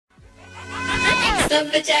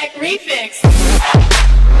Jack Refix.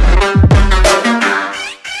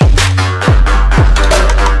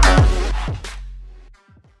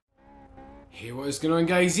 Hey, what is going on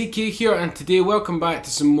guys, EK here, and today welcome back to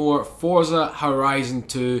some more Forza Horizon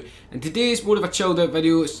 2. And today is more of a chilled out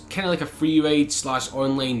video. It's kind of like a free ride slash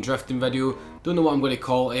online drifting video. Don't know what I'm going to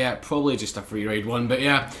call it yet, probably just a free ride one, but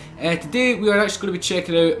yeah. Today we are actually going to be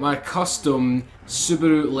checking out my custom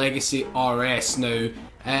Subaru Legacy RS. Now,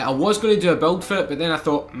 I was going to do a build for it, but then I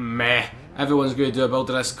thought, meh, everyone's going to do a build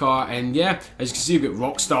of this car, and yeah, as you can see we've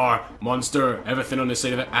got Rockstar, Monster, everything on the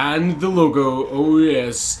side of it, and the logo, oh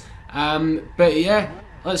yes. But yeah,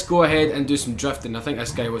 let's go ahead and do some drifting. I think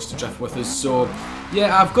this guy wants to drift with us, so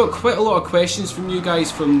yeah, I've got quite a lot of questions from you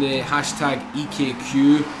guys from the hashtag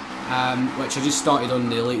EKQ, which I just started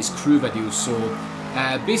on the latest crew videos. So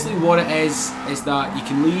basically what it is that you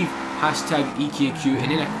can leave hashtag EKQ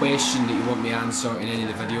and then a question that you want me to answer in any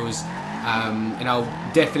of the videos, and I'll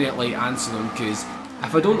definitely answer them, because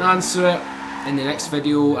if I don't answer it in the next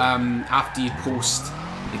video after you post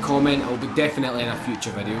the comment, it'll be definitely in a future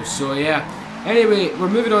video. So yeah, anyway, we're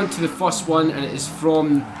moving on to the first one, and it is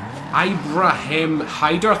from Ibrahim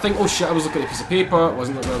Hyder, I think. Oh shit, I was looking at a piece of paper,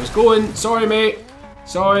 wasn't looking where I was going. Sorry mate,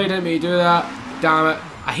 sorry, didn't mean to do that, damn it.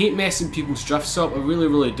 I hate messing people's drifts up, I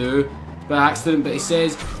really do, by accident. But he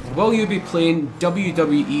says, will you be playing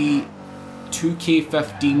WWE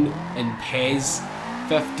 2K15 and PES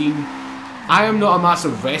 15? I am not a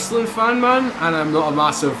massive wrestling fan, man, and I'm not a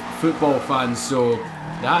massive football fan, so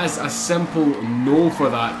that is a simple no for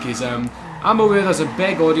that, because I'm aware there's a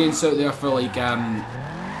big audience out there for like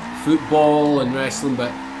football and wrestling,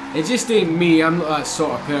 but it just ain't me. I'm not that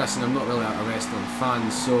sort of person. I'm not really a wrestling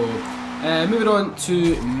fan. So moving on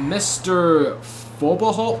to Mr.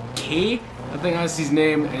 Fobohop K, I think that's his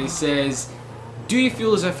name, and he says, do you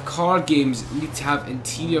feel as if car games need to have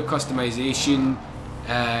interior customization,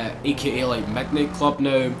 aka like Midnight Club?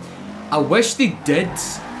 Now, I wish they did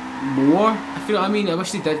more, if you know what I mean. I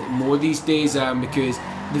wish they did more these days, because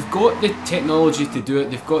they've got the technology to do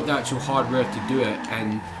it, they've got the actual hardware to do it,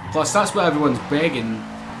 and plus that's what everyone's begging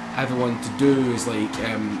everyone to do, is like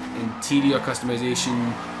interior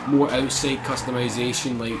customization, more outside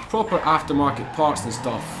customization, like proper aftermarket parts and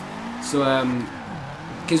stuff. So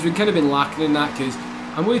because we've kind of been lacking in that, because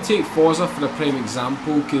I'm going to take Forza for a prime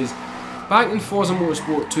example, because back in Forza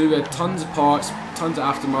Motorsport 2 we had tons of parts, tons of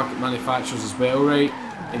aftermarket manufacturers as well, right?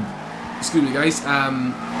 And, excuse me guys,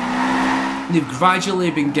 they've gradually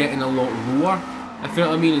been getting a lot lower, if you know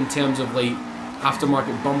what I mean, in terms of like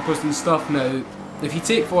aftermarket bumpers and stuff. Now, if you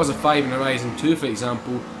take Forza 5 and Horizon 2 for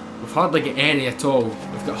example, we've hardly got any at all.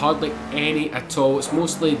 We've got hardly any at all. It's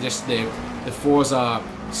mostly just the Forza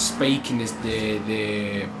spike and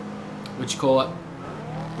the what you call it,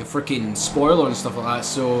 the freaking spoiler and stuff like that.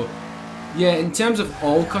 So yeah, in terms of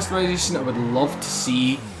all customization, I would love to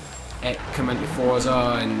see it come into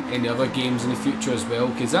Forza and any other games in the future as well,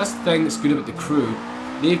 because that's the thing that's good about the crew.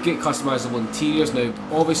 They've got customizable interiors. Now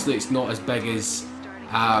obviously it's not as big as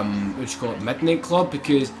what you call it, Midnight Club,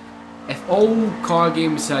 because if all car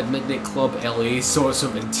games had Midnight Club LA sorts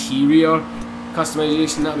of interior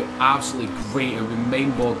customization, that would be absolutely great. It would be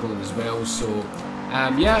mind-boggling as well. So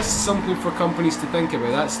yeah, it's something for companies to think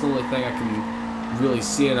about. That's the only thing I can really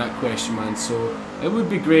say in that question, man. So it would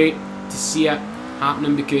be great to see it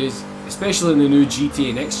happening, because especially in the new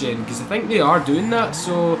GTA Next Gen, because I think they are doing that.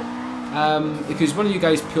 So because one of you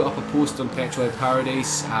guys put up a post on Petrol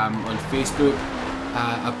Paradise on Facebook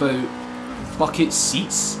about bucket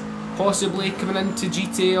seats possibly coming into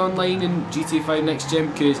GTA Online and GTA 5 Next Gen,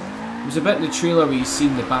 because there was a bit in the trailer where you've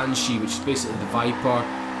seen the Banshee, which is basically the Viper,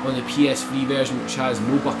 on the PS3 version, which has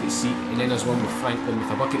no bucket seat, and then there's one with Franklin with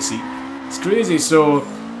a bucket seat. It's crazy. So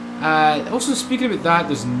also speaking about that,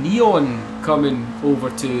 there's Neon coming over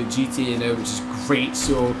to GTA now, which is great.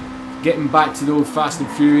 So getting back to the old Fast and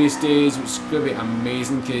Furious days, which is going to be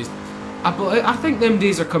amazing, because I think them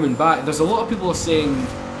days are coming back. There's a lot of people are saying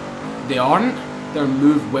they aren't, they're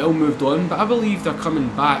well moved on, but I believe they're coming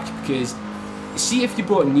back, because see, if you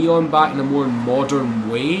brought Neon back in a more modern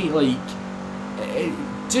way, like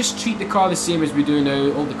just treat the car the same as we do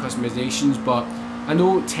now, all the customizations. But I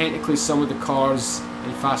know technically some of the cars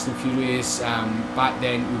in Fast and Furious back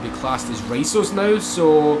then would be classed as racers now,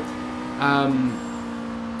 so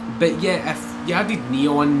but yeah, if you added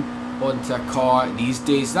Neon onto a car these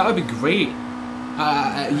days, that would be great.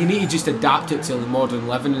 You need to just adapt it to the modern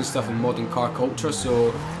living and stuff and modern car culture.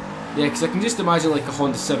 So yeah, because I can just imagine like a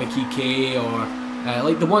Honda Civic EK, or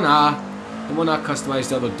like the one I customised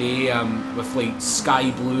the other day with like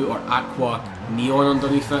sky blue or aqua neon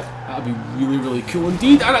underneath it. That would be really cool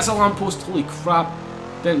indeed. And it's a lamppost, holy crap.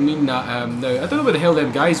 Didn't mean that. No, I don't know where the hell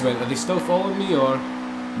them guys went. Are they still following me or?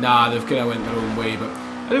 Nah, they've kind of went their own way. But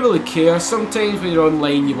I don't really care. Sometimes when you're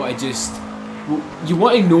online, you want to just, you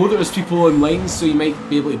want to know that there's people online, so you might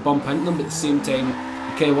be able to bump into them. But at the same time,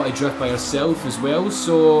 you kind of want to drift by yourself as well.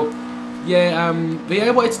 So yeah, but yeah,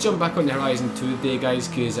 I wanted to jump back on the Horizon 2 today, guys,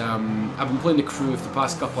 because I've been playing the crew for the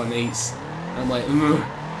past couple of nights. I'm like,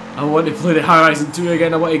 I want to play the Horizon 2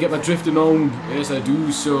 again. I want to get my drifting on. Yes, I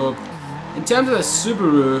do. So in terms of the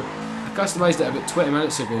Subaru, I customised it about 20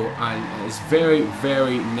 minutes ago, and it's very,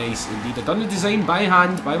 very nice indeed. I've done the design by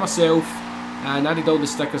hand, by myself, and added all the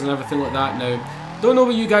stickers and everything like that. Now, don't know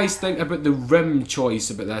what you guys think about the rim choice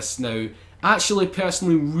about this. Now, actually,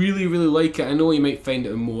 personally, really, really like it. I know you might find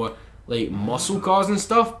it more like muscle cars and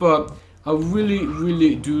stuff, but I really,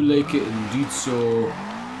 really do like it indeed. So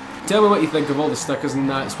tell me what you think of all the stickers and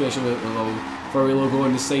that, especially the little furry logo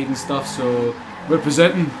on the side and stuff. So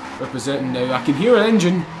representing now. I can hear an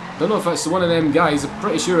engine. Don't know if it's one of them guys. I'm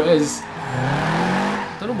pretty sure it is.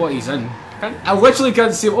 Don't know what he's in. I literally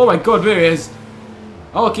can't see him. Oh my god, there he is.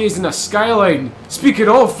 Oh, okay, he's in a Skyline. Speaking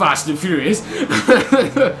of Fast and Furious.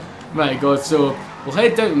 My god, so we'll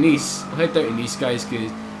head down to Nice. Guys,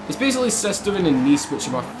 because it's basically Sistering and Nice, which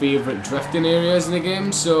are my favourite drifting areas in the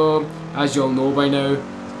game. So, as you all know by now,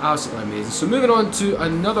 absolutely amazing. So moving on to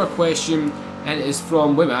another question, and it is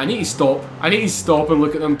from, wait a minute, I need to stop and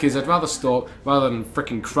look at them, because I'd rather stop rather than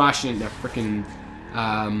freaking crashing into a freaking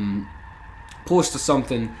post or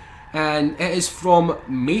something. And it is from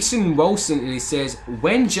Mason Wilson, and he says,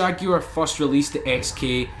 when Jaguar first released the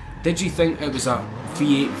XK, did you think it was a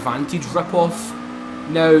V8 Vantage ripoff?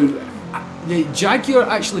 Now, the Jaguar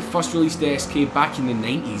actually first released the SK back in the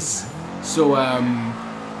 90s. So,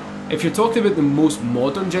 if you're talking about the most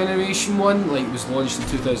modern generation one, like it was launched in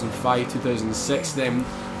 2005, 2006, then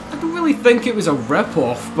I don't really think it was a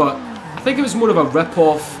rip-off, but I think it was more of a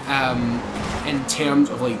rip-off in terms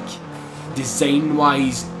of like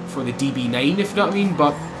design-wise for the DB9, if you know what I mean.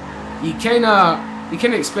 But you kind of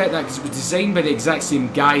expect that because it was designed by the exact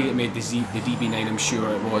same guy that made the DB9, I'm sure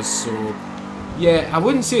it was. So yeah, I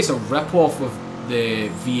wouldn't say it's a rip-off of the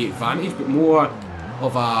V8 Vantage, but more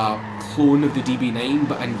of a clone of the DB9,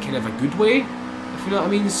 but in kind of a good way, if you know what I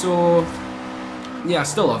mean. So yeah, I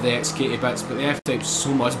still love the XK bits, but the F-Type's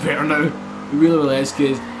so much better now. It really, really is,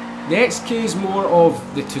 because the XK is more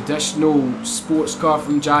of the traditional sports car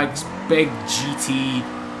from Jag's, big GT,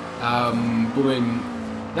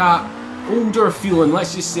 that older feeling.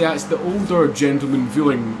 Let's just say it's the older gentleman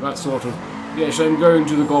feeling, that sort of, yes, I'm going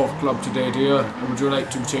to the golf club today, dear, would you like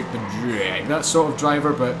to take the drag, that sort of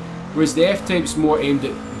driver. But whereas the F-Type's more aimed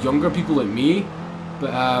at younger people like me,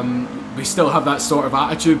 but we still have that sort of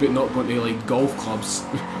attitude, but not going to like golf clubs.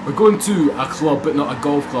 We're going to a club, but not a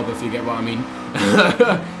golf club, if you get what I mean.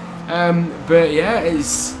 But yeah,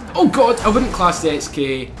 it's, oh god, I wouldn't class the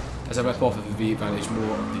XK as a rip-off of the V8 Vantage,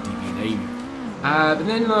 more of the DB9. But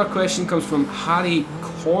then another question comes from Harry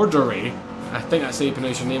Cordery. I think that's how you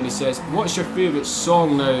pronounce your name. He says, what's your favourite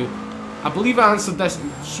song? Now, I believe I answered this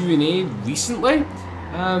in Q&A recently,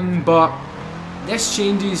 but this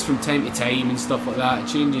changes from time to time and stuff like that. It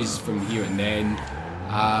changes from here and then.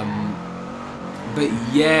 But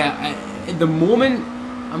yeah, at the moment,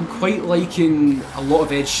 I'm quite liking a lot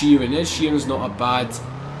of Ed Sheeran. Ed Sheeran's not a bad.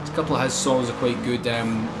 A couple of his songs are quite good.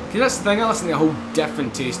 Because that's the thing, I listen to a whole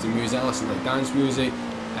different taste in music. I listen to like dance music,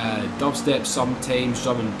 dubstep sometimes,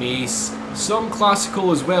 drum and bass, some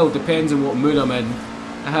classical as well, depends on what mood I'm in.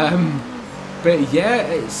 But yeah,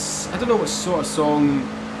 it's, I don't know what sort of song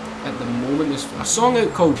at the moment. There's a song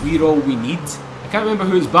out called We're All We Need. I can't remember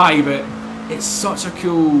who it's by, but it's such a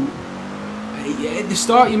cool, at the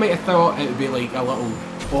start you might have thought it would be like a little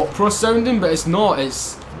opera sounding, but it's not.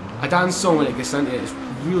 It's a dance song when it gets into it. It's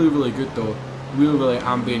really, really good though. Really, really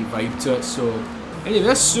ambient vibe to it. So anyway,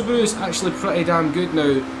 this Subaru is actually pretty damn good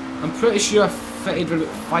now. I'm pretty sure I fitted about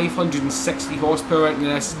 560 horsepower into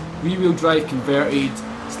this, rear-wheel drive converted,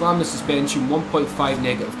 slammed the suspension, 1.5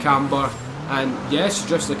 negative camber, and yes, she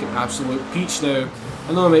drifts like an absolute peach. Now,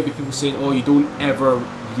 I know there might be people saying, oh, you don't ever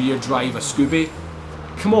rear drive a Scooby.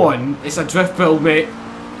 Come on, it's a drift build, mate.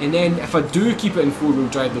 And then if I do keep it in 4-wheel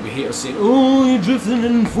drive, there'll be haters saying, oh, you're drifting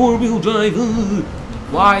in 4-wheel drive.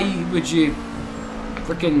 Why would you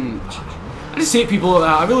freaking... I just hate people like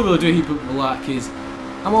that. I really, really do hate people like that, because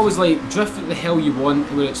I'm always like, drift what the hell you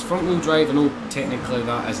want. When it's front wheel drive, I know technically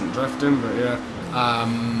that isn't drifting, but yeah.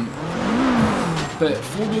 But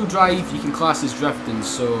 4-wheel drive, you can class as drifting,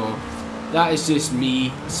 so that is just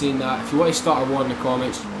me saying that. If you want to start a war in the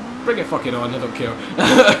comments, bring it fucking on, I don't care.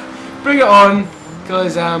 Bring it on,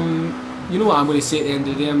 because you know what I'm going to say at the end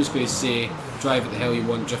of the day. I'm just going to say, drive what the hell you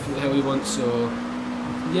want, drift what the hell you want. So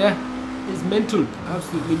yeah, it's mental.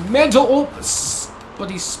 Absolutely mental. Oh,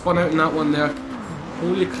 buddy spun out in that one there.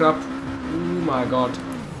 Holy crap. Oh my god.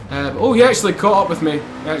 Oh, he actually caught up with me.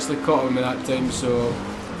 He actually caught up with me that time, so...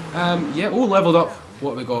 yeah, oh, leveled up.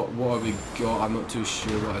 What have we got? What have we got? I'm not too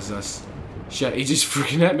sure. What is this? Shit, he just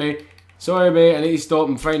freaking hit me. Sorry, mate. I need to stop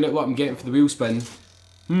and find out what I'm getting for the wheel spin.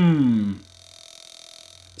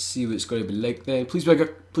 Let's see what it's going to be like then. Please be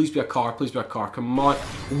a car. Please be a car. Come on.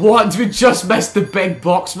 What? We just missed the big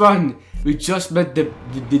box, man. We just missed the...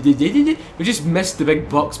 We just missed the big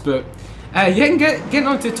box, but... yeah, and getting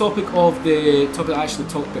on to the topic of the topic I actually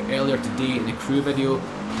talked about earlier today in the crew video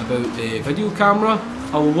about the video camera.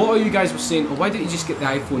 A lot of you guys were saying, oh, why didn't you just get the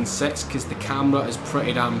iPhone 6? Because the camera is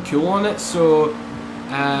pretty damn cool on it. So,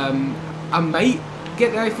 I might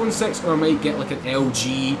get the iPhone 6 or I might get like an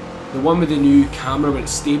LG, the one with the new camera where it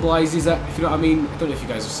stabilises it, if you know what I mean. I don't know if you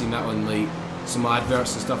guys have seen that on like some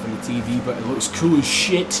adverts and stuff on the TV, but it looks cool as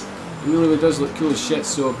shit. It really does look cool as shit.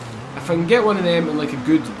 So, if I can get one of them in like a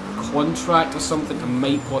good contract or something, I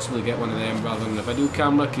might possibly get one of them rather than a video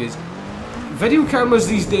camera, because video cameras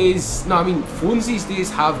these days, no, I mean phones these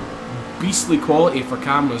days have beastly quality for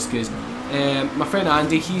cameras, because my friend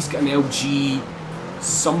Andy, he's got an LG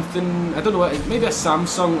something, I don't know what, maybe a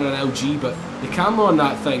Samsung or an LG, but the camera on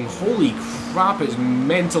that thing, holy crap, it's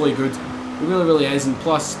mentally good. It really, really is. And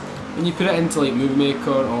plus, when you put it into like Movie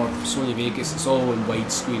Maker or Sony Vegas, it's all in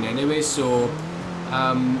widescreen anyway, so,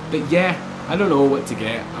 but yeah, I don't know what to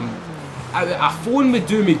get. A phone would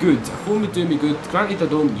do me good. A phone would do me good. Granted, I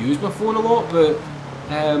don't use my phone a lot, but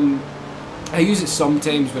I use it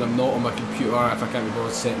sometimes when I'm not on my computer, if I can't be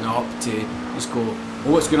bothered setting it up, to just go,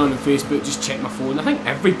 oh, what's going on Facebook, just check my phone. I think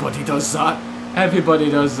everybody does that. Everybody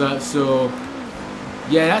does that, so...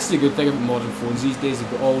 yeah, that's the good thing about modern phones these days.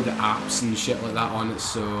 They've got all the apps and shit like that on it,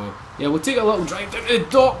 so... yeah, we'll take a little drive down to the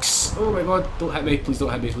docks. Oh my god, don't hit me, please don't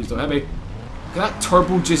hit me, please don't hit me. That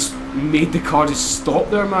turbo just made the car just stop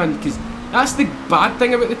there, man, because that's the bad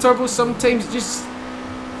thing about the turbo. Sometimes it just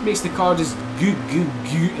makes the car just goot, goot,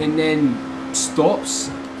 goot, and then stops.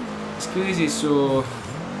 It's crazy, so...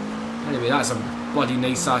 anyway, that's a bloody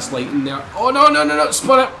nice ass light in there. Oh no, no, no, no,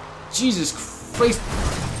 spun it! Jesus Christ.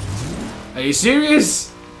 Are you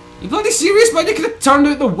serious? Are you bloody serious, man? You could have turned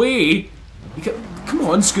out the way. You could... come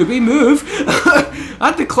on, Scooby, move! I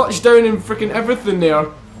had the clutch down and freaking everything there.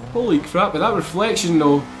 Holy crap, but that reflection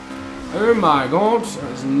though. Oh my god,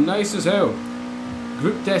 that's nice as hell.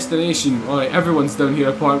 Group destination. Alright, everyone's down here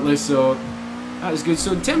apparently, so that's good.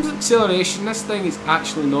 So in terms of acceleration, this thing is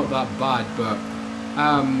actually not that bad, but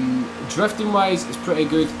drifting wise, it's pretty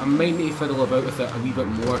good. I might need to fiddle about with it a wee bit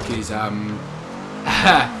more, because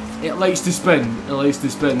it likes to spin. It likes to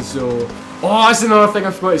spin, so... oh, that's another thing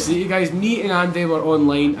I forgot to say to you guys. Me and Andy were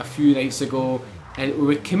online a few nights ago, and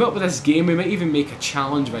we came up with this game. We might even make a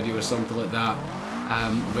challenge video or something like that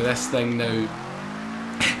with this thing now.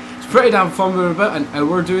 It's pretty damn fun. We were about an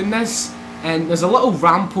hour doing this, and there's a little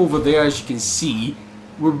ramp over there, as you can see.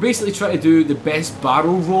 We're basically trying to do the best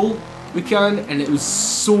barrel roll we can, and it was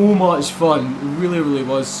so much fun. It really, really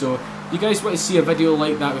was. So if you guys want to see a video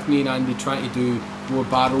like that with me and Andy trying to do more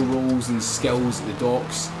barrel rolls and skills at the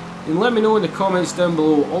docks, then let me know in the comments down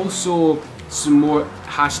below. Also, some more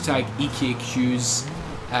hashtag EKQs.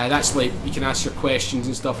 That's like, you can ask your questions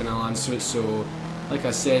and stuff and I'll answer it. So, like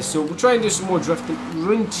I said, so we'll try and do some more drifting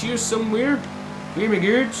around here somewhere. Very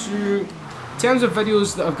good. So, in terms of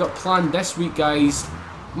videos that I've got planned this week, guys,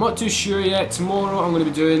 I'm not too sure yet. Tomorrow I'm going to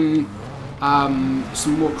be doing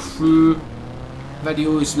some more crew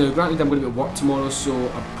videos. Now, granted, I'm going to be at work tomorrow, so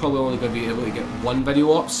I'm probably only going to be able to get one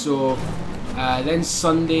video up. So, then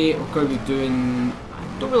Sunday we're going to be doing,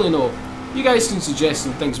 I don't really know. You guys can suggest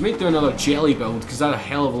some things. We might do another jelly build, because I had a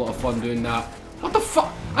hell of a lot of fun doing that. What the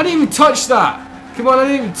fuck? I didn't even touch that! Come on, I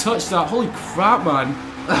didn't even touch that. Holy crap, man.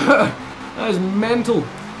 That is mental.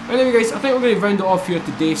 Anyway, guys, I think we're going to round it off here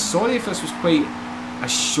today. Sorry if this was quite a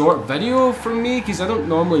short video for me, because I don't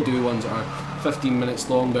normally do ones that are 15 minutes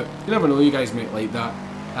long, but you never know, you guys might like that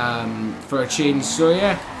for a change. So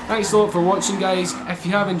yeah, thanks a lot for watching, guys. If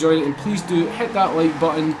you have enjoyed it, and please do hit that like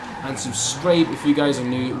button and subscribe if you guys are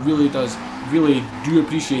new. It really do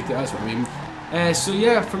appreciate it, that's what I mean. So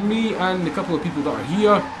yeah, from me and a couple of people that are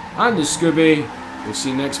here, and the Scooby, we'll see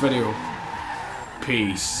you next video.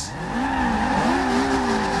 Peace.